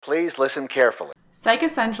Please listen carefully. Psych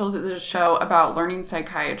Essentials is a show about learning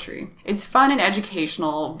psychiatry. It's fun and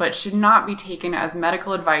educational, but should not be taken as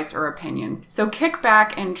medical advice or opinion. So kick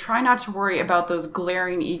back and try not to worry about those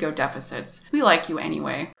glaring ego deficits. We like you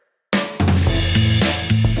anyway.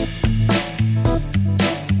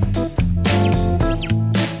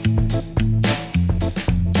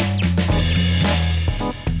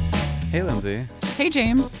 Hey, Lindsay. Hey,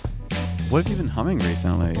 James. What have you been humming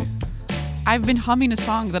recently? I've been humming a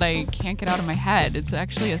song that I can't get out of my head. It's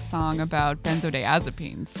actually a song about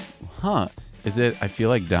benzodiazepines. Huh. Is it I Feel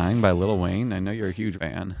Like Dying by Lil Wayne? I know you're a huge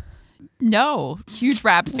fan. No, huge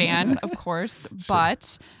rap fan, of course,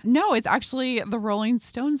 but no, it's actually the Rolling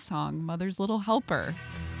Stones song, Mother's Little Helper.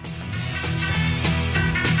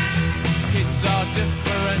 Kids are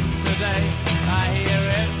different today. I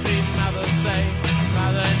hear every mother say,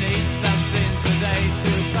 mother needs something today to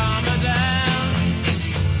calm her down.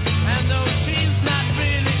 And though she's not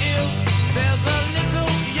really ill, there's a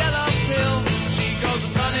little yellow pill. She goes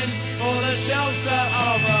running for the shelter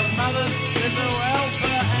of her mother's little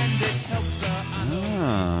helper, and it helps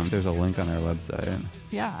her. There's a link on our website.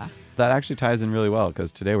 Yeah. That actually ties in really well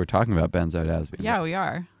because today we're talking about benzodiazepines. Yeah, we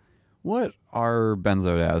are. What are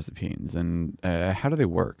benzodiazepines and how do they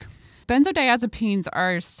work? Benzodiazepines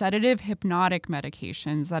are sedative-hypnotic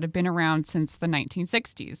medications that have been around since the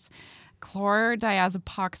 1960s.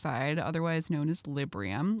 Chlordiazepoxide, otherwise known as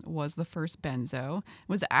Librium, was the first benzo. It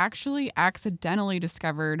was actually accidentally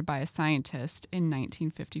discovered by a scientist in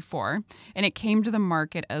 1954, and it came to the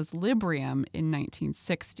market as Librium in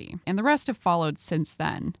 1960. And the rest have followed since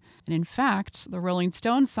then. And in fact, the Rolling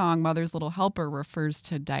Stones song Mother's Little Helper refers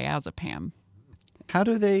to diazepam. How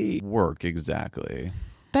do they work exactly?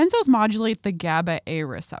 Benzos modulate the GABA A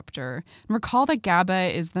receptor. And recall that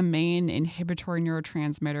GABA is the main inhibitory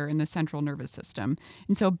neurotransmitter in the central nervous system.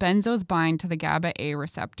 And so benzos bind to the GABA A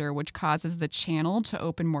receptor, which causes the channel to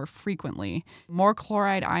open more frequently. More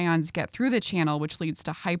chloride ions get through the channel, which leads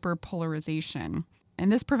to hyperpolarization. And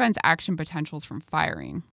this prevents action potentials from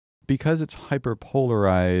firing. Because it's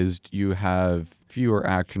hyperpolarized, you have fewer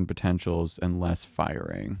action potentials and less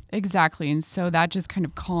firing. Exactly. And so that just kind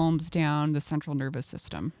of calms down the central nervous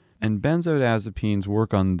system. And benzodiazepines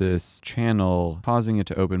work on this channel, causing it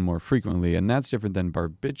to open more frequently. And that's different than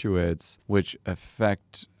barbiturates, which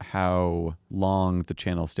affect how long the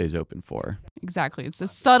channel stays open for. Exactly. It's a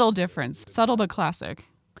subtle difference. Subtle but classic.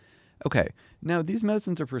 Okay. Now, these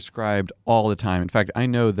medicines are prescribed all the time. In fact, I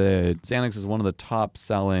know that Xanax is one of the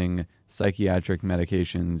top-selling psychiatric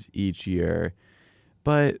medications each year.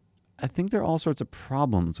 But I think there are all sorts of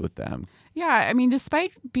problems with them. Yeah, I mean,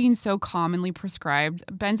 despite being so commonly prescribed,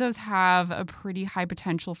 benzos have a pretty high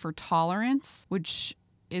potential for tolerance, which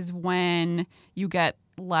is when you get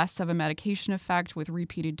less of a medication effect with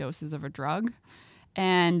repeated doses of a drug.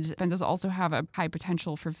 And benzos also have a high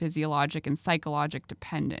potential for physiologic and psychologic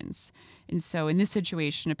dependence. And so in this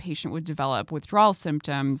situation, a patient would develop withdrawal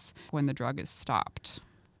symptoms when the drug is stopped.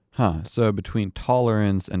 So between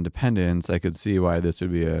tolerance and dependence, I could see why this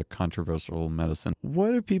would be a controversial medicine.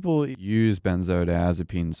 What do people use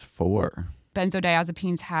benzodiazepines for?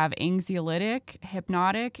 Benzodiazepines have anxiolytic,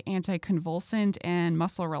 hypnotic, anticonvulsant, and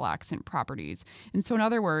muscle relaxant properties. And so in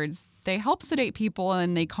other words, they help sedate people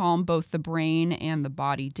and they calm both the brain and the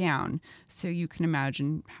body down. So you can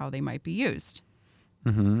imagine how they might be used.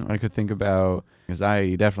 I could think about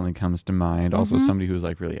anxiety definitely comes to mind. Also somebody who's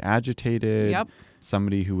like really agitated. Yep.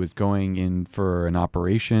 Somebody who was going in for an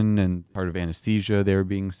operation and part of anesthesia, they were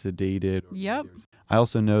being sedated. Yep. I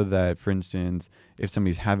also know that, for instance, if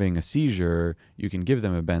somebody's having a seizure, you can give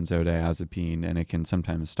them a benzodiazepine and it can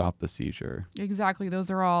sometimes stop the seizure. Exactly. Those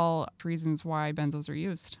are all reasons why benzos are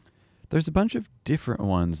used. There's a bunch of different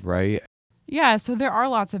ones, right? Yeah, so there are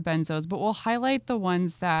lots of benzos, but we'll highlight the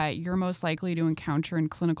ones that you're most likely to encounter in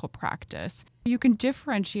clinical practice. You can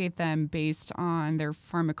differentiate them based on their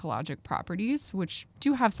pharamacologic properties, which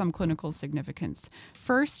do have some clinical significance.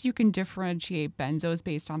 First, you can differentiate benzos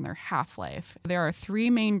based on their half-life. There are three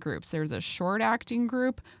main groups. There's a short-acting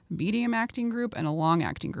group, medium-acting group, and a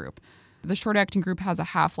long-acting group. The short-acting group has a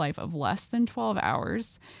half-life of less than 12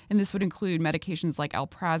 hours, and this would include medications like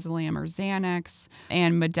alprazolam or Xanax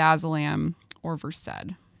and midazolam or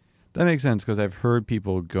Versed. That makes sense because I've heard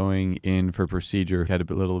people going in for a procedure had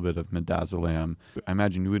a little bit of midazolam. I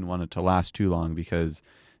imagine you wouldn't want it to last too long because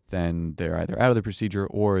then they're either out of the procedure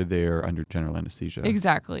or they're under general anesthesia.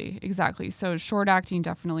 Exactly. So short-acting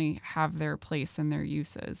definitely have their place and their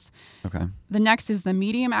uses. Okay. The next is the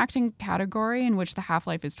medium-acting category, in which the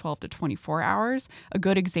half-life is 12 to 24 hours. A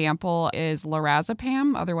good example is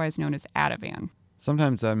lorazepam, otherwise known as Ativan.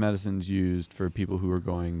 Sometimes that medicine's used for people who are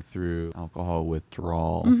going through alcohol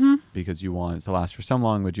withdrawal because you want it to last for some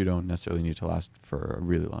long, but you don't necessarily need it to last for a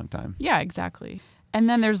really long time. Yeah, exactly. And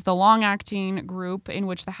then there's the long-acting group in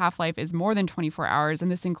which the half-life is more than 24 hours,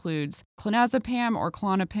 and this includes clonazepam or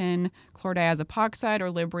Klonopin, chlordiazepoxide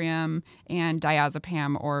or Librium, and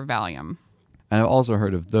diazepam or Valium. And I've also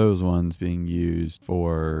heard of those ones being used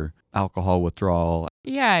for alcohol withdrawal.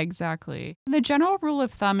 Yeah, exactly. The general rule of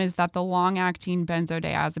thumb is that the long-acting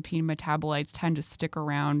benzodiazepine metabolites tend to stick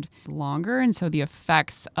around longer, and so the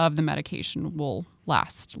effects of the medication will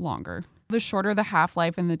last longer. The shorter the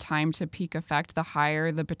half-life and the time to peak effect, the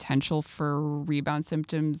higher the potential for rebound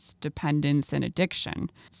symptoms, dependence, and addiction.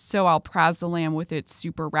 So alprazolam, with its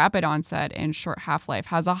super rapid onset and short half-life,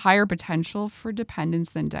 has a higher potential for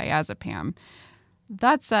dependence than diazepam.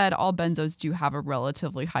 That said, all benzos do have a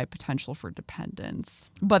relatively high potential for dependence,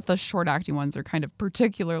 but the short-acting ones are kind of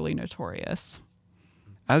particularly notorious.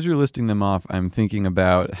 As you're listing them off, I'm thinking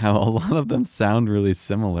about how a lot of them sound really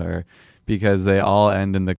similar because they all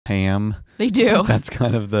end in the pam. They do. That's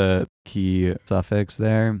kind of the key suffix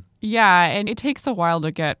there. Yeah, and it takes a while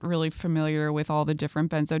to get really familiar with all the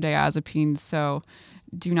different benzodiazepines, so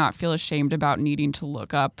do not feel ashamed about needing to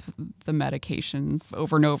look up the medications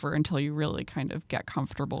over and over until you really kind of get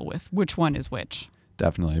comfortable with which one is which.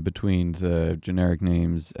 Definitely. Between the generic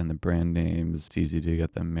names and the brand names, it's easy to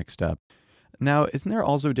get them mixed up. Now, isn't there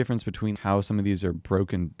also a difference between how some of these are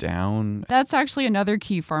broken down? That's actually another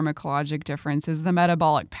key pharmacologic difference is the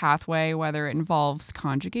metabolic pathway, whether it involves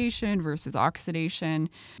conjugation versus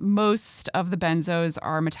oxidation. Most of the benzos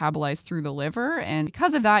are metabolized through the liver, and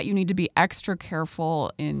because of that, you need to be extra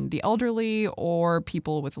careful in the elderly or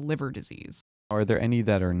people with liver disease. Are there any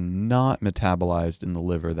that are not metabolized in the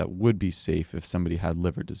liver that would be safe if somebody had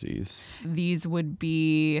liver disease? These would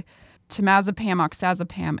be temazepam,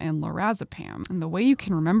 oxazepam, and lorazepam. And the way you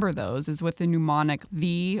can remember those is with the mnemonic,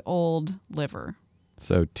 the old liver.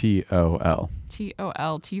 So TOL.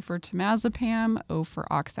 TOL, T for temazepam, O for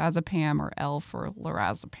oxazepam, or L for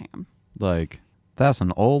lorazepam. Like, that's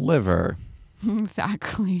an old liver.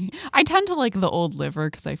 Exactly. I tend to like the old liver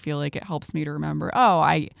because I feel like it helps me to remember,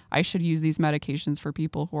 I should use these medications for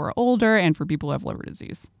people who are older and for people who have liver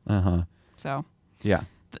disease. So, yeah.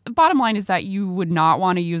 the bottom line is that you would not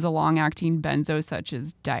want to use a long-acting benzo such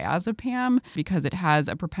as diazepam because it has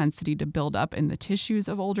a propensity to build up in the tissues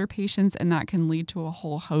of older patients, and that can lead to a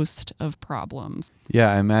whole host of problems.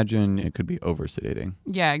 Yeah, I imagine it could be over-sedating.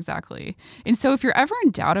 Yeah, exactly. And so if you're ever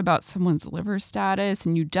in doubt about someone's liver status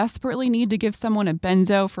and you desperately need to give someone a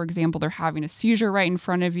benzo, for example, they're having a seizure right in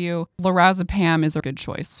front of you, lorazepam is a good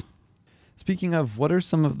choice. Speaking of, what are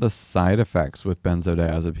some of the side effects with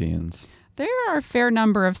benzodiazepines? There are a fair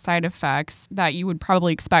number of side effects that you would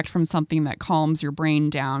probably expect from something that calms your brain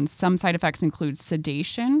down. Some side effects include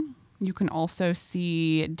sedation. You can also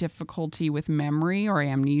see difficulty with memory or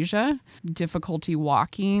amnesia, difficulty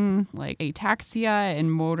walking, like ataxia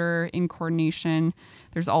and motor incoordination.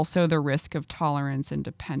 There's also the risk of tolerance and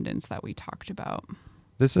dependence that we talked about.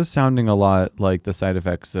 This is sounding a lot like the side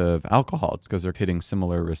effects of alcohol because they're hitting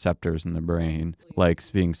similar receptors in the brain,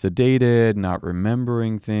 like being sedated, not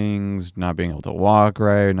remembering things, not being able to walk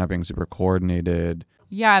right, not being super coordinated.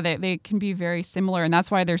 Yeah, they can be very similar, and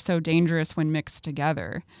that's why they're so dangerous when mixed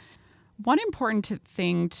together. One important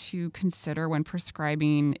thing to consider when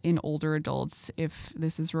prescribing in older adults, if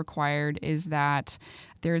this is required, is that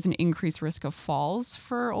there's an increased risk of falls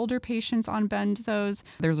for older patients on benzos.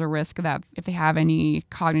 There's a risk that if they have any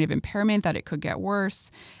cognitive impairment, that it could get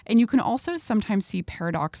worse. And you can also sometimes see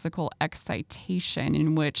paradoxical excitation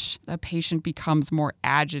in which a patient becomes more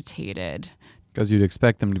agitated. Because you'd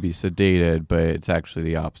expect them to be sedated, but it's actually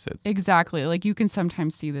the opposite. Exactly. Like you can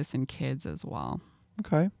sometimes see this in kids as well.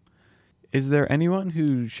 Okay. Is there anyone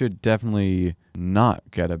who should definitely not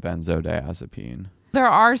get a benzodiazepine? There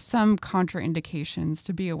are some contraindications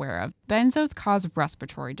to be aware of. Benzos cause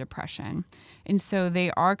respiratory depression, and so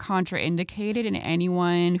they are contraindicated in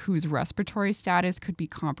anyone whose respiratory status could be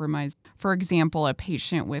compromised. For example, a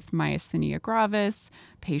patient with myasthenia gravis,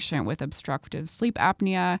 patient with obstructive sleep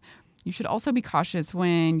apnea. You should also be cautious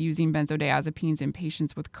when using benzodiazepines in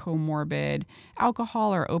patients with comorbid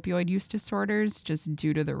alcohol or opioid use disorders, just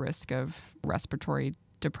due to the risk of respiratory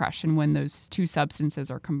depression when those two substances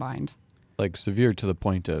are combined. Like severe to the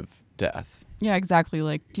point of death. Yeah, exactly.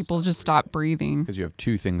 Like people just stop breathing. Because you have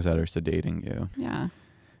two things that are sedating you. Yeah.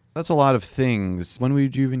 That's a lot of things. When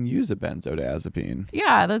would you even use a benzodiazepine?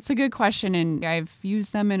 Yeah, that's a good question. And I've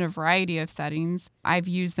used them in a variety of settings. I've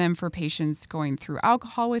used them for patients going through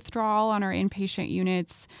alcohol withdrawal on our inpatient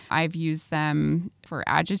units. I've used them for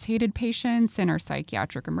agitated patients in our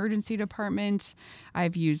psychiatric emergency department.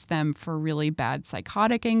 I've used them for really bad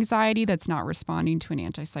psychotic anxiety that's not responding to an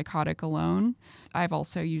antipsychotic alone. I've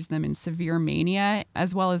also used them in severe mania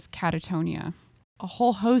as well as catatonia. A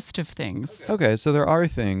whole host of things. Okay, so there are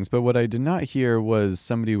things, but what I did not hear was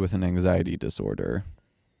somebody with an anxiety disorder.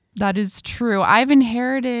 That is true. I've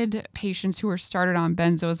inherited patients who are started on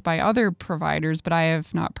benzos by other providers, but I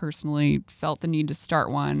have not personally felt the need to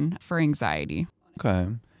start one for anxiety. Okay.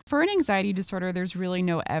 For an anxiety disorder, there's really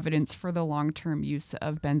no evidence for the long-term use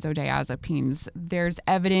of benzodiazepines. There's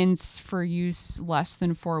evidence for use less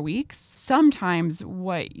than 4 weeks. Sometimes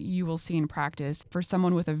what you will see in practice for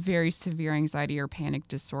someone with a very severe anxiety or panic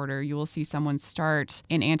disorder, you will see someone start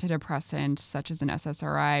an antidepressant such as an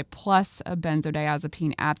SSRI plus a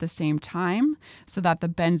benzodiazepine at the same time so that the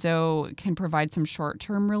benzo can provide some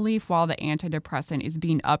short-term relief while the antidepressant is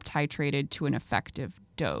being up-titrated to an effective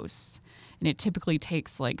dose. And it typically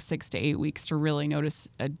takes like 6 to 8 weeks to really notice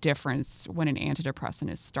a difference when an antidepressant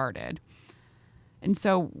is started. And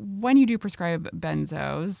so when you do prescribe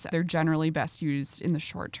benzos, they're generally best used in the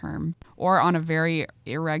short term or on a very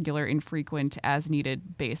irregular, infrequent, as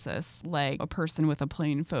needed basis, like a person with a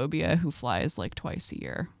plane phobia who flies like twice a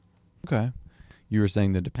year. Okay. You were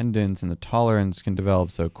saying the dependence and the tolerance can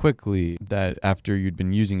develop so quickly that after you'd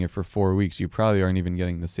been using it for 4 weeks, you probably aren't even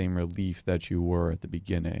getting the same relief that you were at the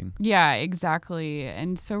beginning. Yeah, exactly.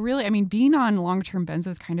 And so really, I mean, being on long-term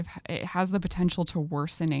benzos it has the potential to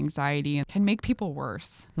worsen anxiety and can make people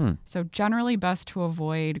worse. So generally best to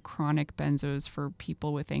avoid chronic benzos for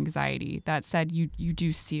people with anxiety. That said, you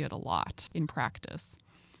do see it a lot in practice.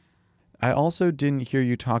 I also didn't hear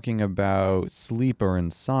you talking about sleep or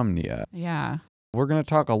insomnia. Yeah. We're going to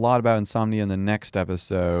talk a lot about insomnia in the next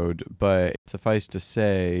episode, but suffice to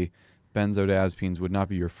say, benzodiazepines would not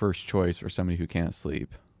be your first choice for somebody who can't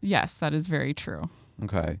sleep. Yes, that is very true.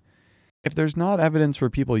 Okay. If there's not evidence for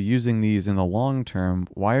people using these in the long term,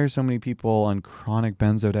 why are so many people on chronic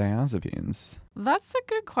benzodiazepines? That's a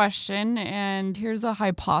good question, and here's a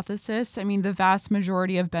hypothesis. I mean, the vast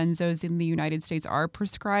majority of benzos in the United States are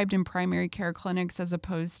prescribed in primary care clinics as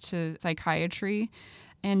opposed to psychiatry.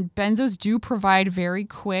 And benzos do provide very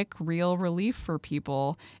quick, real relief for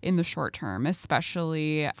people in the short term,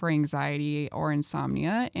 especially for anxiety or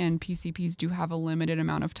insomnia. And PCPs do have a limited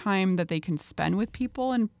amount of time that they can spend with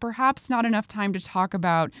people and perhaps not enough time to talk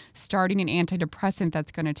about starting an antidepressant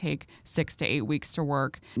that's going to take 6 to 8 weeks to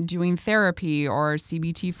work, doing therapy or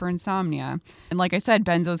CBT for insomnia. And like I said,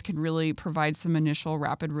 benzos can really provide some initial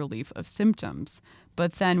rapid relief of symptoms.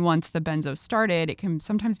 But then once the benzo started, it can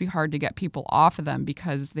sometimes be hard to get people off of them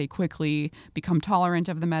because they quickly become tolerant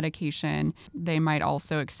of the medication. They might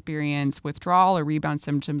also experience withdrawal or rebound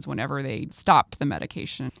symptoms whenever they stop the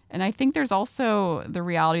medication. And I think there's also the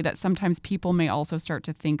reality that sometimes people may also start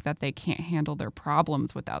to think that they can't handle their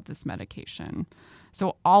problems without this medication.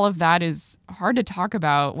 So all of that is hard to talk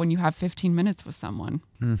about when you have 15 minutes with someone.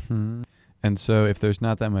 Mm-hmm. And so if there's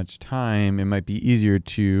not that much time, it might be easier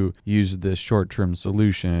to use this short-term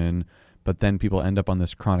solution, but then people end up on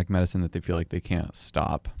this chronic medicine that they feel like they can't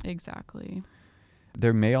stop. Exactly.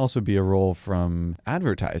 There may also be a role from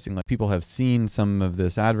advertising. Like people have seen some of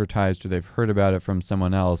this advertised or they've heard about it from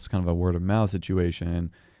someone else, kind of a word of mouth situation.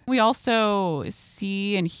 We also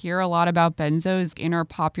see and hear a lot about benzos in our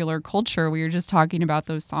popular culture. We were just talking about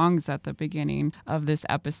those songs at the beginning of this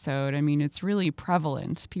episode. I mean, it's really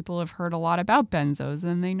prevalent. People have heard a lot about benzos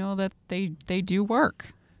and they know that they do work.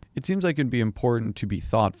 It seems like it'd be important to be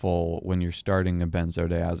thoughtful when you're starting a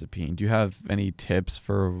benzodiazepine. Do you have any tips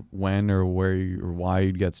for when or where or why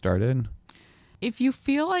you'd get started? If you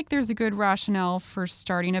feel like there's a good rationale for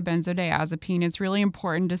starting a benzodiazepine, it's really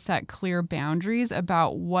important to set clear boundaries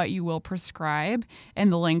about what you will prescribe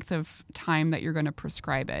and the length of time that you're going to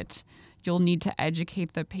prescribe it. You'll need to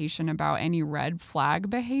educate the patient about any red flag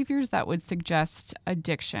behaviors that would suggest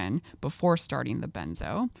addiction before starting the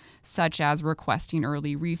benzo, such as requesting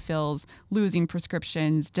early refills, losing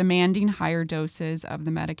prescriptions, demanding higher doses of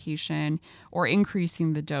the medication, or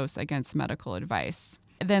increasing the dose against medical advice.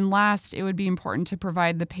 Then last, it would be important to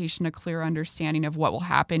provide the patient a clear understanding of what will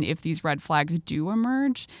happen if these red flags do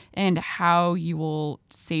emerge and how you will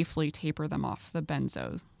safely taper them off the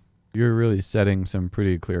benzos. You're really setting some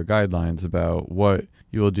pretty clear guidelines about what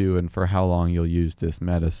you will do and for how long you'll use this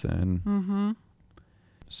medicine. Mm-hmm.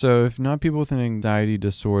 So if not people with an anxiety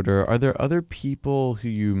disorder, are there other people who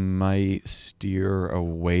you might steer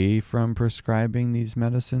away from prescribing these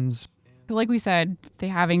medicines? Like we said, if they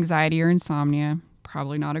have anxiety or insomnia,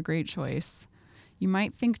 probably not a great choice. You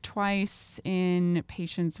might think twice in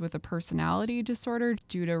patients with a personality disorder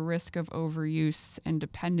due to risk of overuse and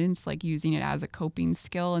dependence, like using it as a coping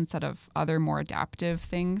skill instead of other more adaptive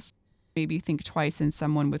things. Maybe think twice in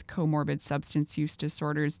someone with comorbid substance use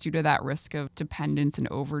disorders due to that risk of dependence and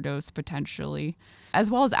overdose potentially,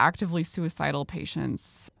 as well as actively suicidal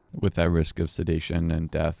patients. With that risk of sedation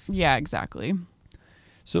and death. Yeah, exactly.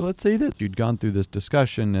 So let's say that you'd gone through this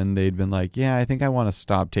discussion and they'd been like, yeah, I think I want to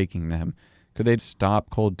stop taking them. Could they stop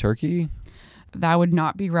cold turkey? That would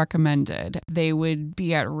not be recommended. They would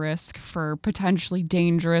be at risk for potentially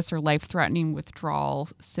dangerous or life-threatening withdrawal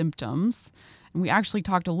symptoms. And we actually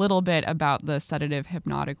talked a little bit about the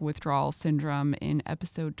sedative-hypnotic withdrawal syndrome in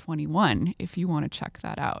episode 21, if you want to check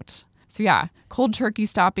that out. So yeah, cold turkey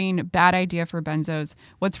stopping, bad idea for benzos.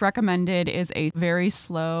 What's recommended is a very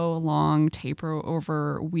slow, long taper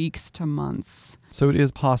over weeks to months. So it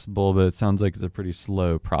is possible, but it sounds like it's a pretty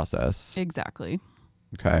slow process. Exactly.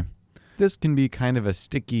 Okay. This can be kind of a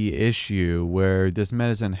sticky issue where this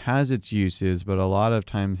medicine has its uses, but a lot of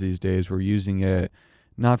times these days we're using it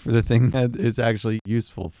not for the thing that it's actually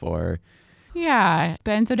useful for. Yeah,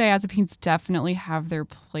 benzodiazepines definitely have their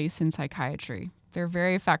place in psychiatry. They're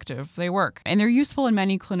very effective. They work. And they're useful in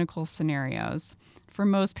many clinical scenarios. For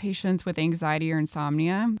most patients with anxiety or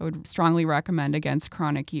insomnia, I would strongly recommend against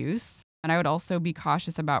chronic use. And I would also be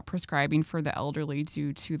cautious about prescribing for the elderly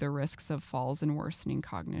due to the risks of falls and worsening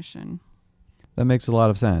cognition. That makes a lot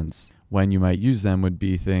of sense. When you might use them would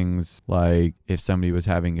be things like if somebody was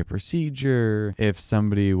having a procedure, if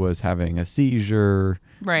somebody was having a seizure.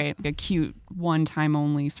 Right. Acute, one-time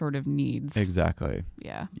only sort of needs. Exactly.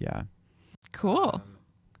 Yeah. Yeah. Cool.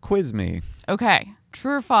 Quiz me. Okay.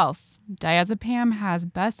 True or false? Diazepam has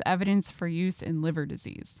best evidence for use in liver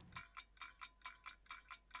disease.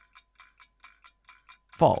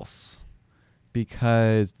 False.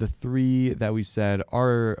 Because the three that we said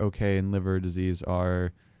are okay in liver disease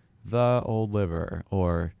are the old liver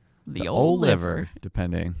or The old liver.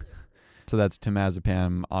 depending. So that's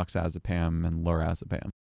temazepam, oxazepam, and lorazepam.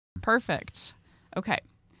 Perfect. Okay.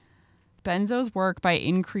 Benzos work by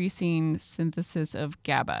increasing synthesis of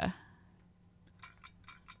GABA.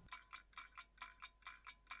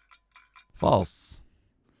 False.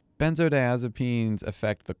 Benzodiazepines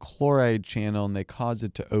affect the chloride channel and they cause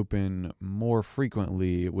it to open more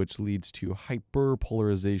frequently, which leads to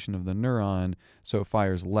hyperpolarization of the neuron, so it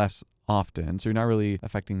fires less often. So you're not really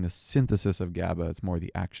affecting the synthesis of GABA, it's more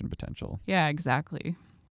the action potential. Yeah, exactly.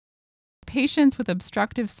 Patients with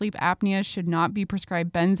obstructive sleep apnea should not be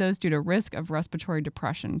prescribed benzos due to risk of respiratory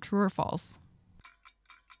depression. True or false?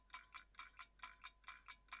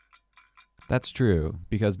 That's true,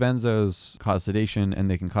 because benzos cause sedation and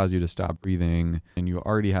they can cause you to stop breathing, and you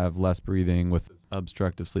already have less breathing with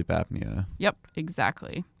obstructive sleep apnea. Yep,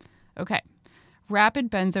 exactly. Okay.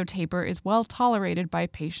 Rapid benzo taper is well tolerated by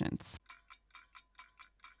patients.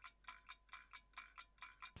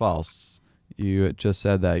 False. You just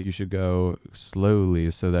said that you should go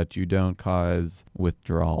slowly so that you don't cause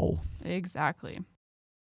withdrawal. Exactly.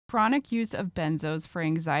 Chronic use of benzos for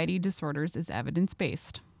anxiety disorders is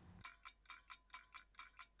evidence-based.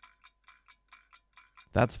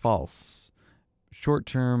 That's false. Short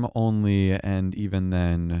term only, and even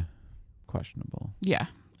then, questionable. Yeah,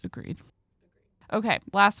 agreed. Okay,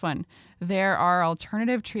 last one. There are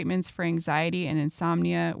alternative treatments for anxiety and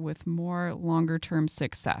insomnia with more longer-term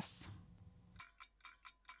success.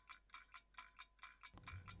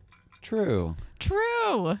 True.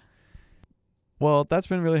 True. Well, that's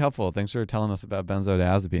been really helpful. Thanks for telling us about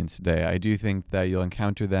benzodiazepines today. I do think that you'll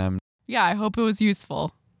encounter them. Yeah, I hope it was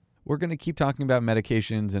useful. We're going to keep talking about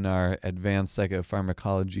medications in our advanced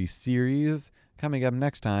psychopharmacology series. Coming up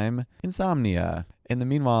next time, insomnia. In the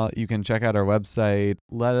meanwhile, you can check out our website.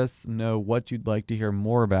 Let us know what you'd like to hear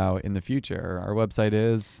more about in the future. Our website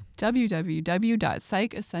is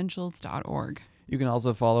www.psychessentials.org. You can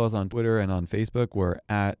also follow us on Twitter and on Facebook. We're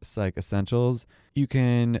at Psych Essentials. You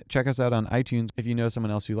can check us out on iTunes. If you know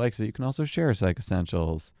someone else who likes it, you can also share Psych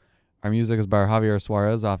Essentials. Our music is by Javier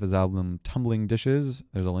Suarez off his album Tumbling Dishes.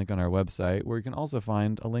 There's a link on our website where you can also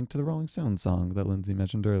find a link to the Rolling Stones song that Lindsay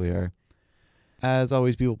mentioned earlier. As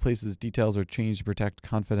always, people, places, details are changed to protect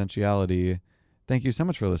confidentiality. Thank you so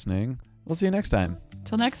much for listening. We'll see you next time.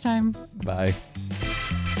 Till next time. Bye.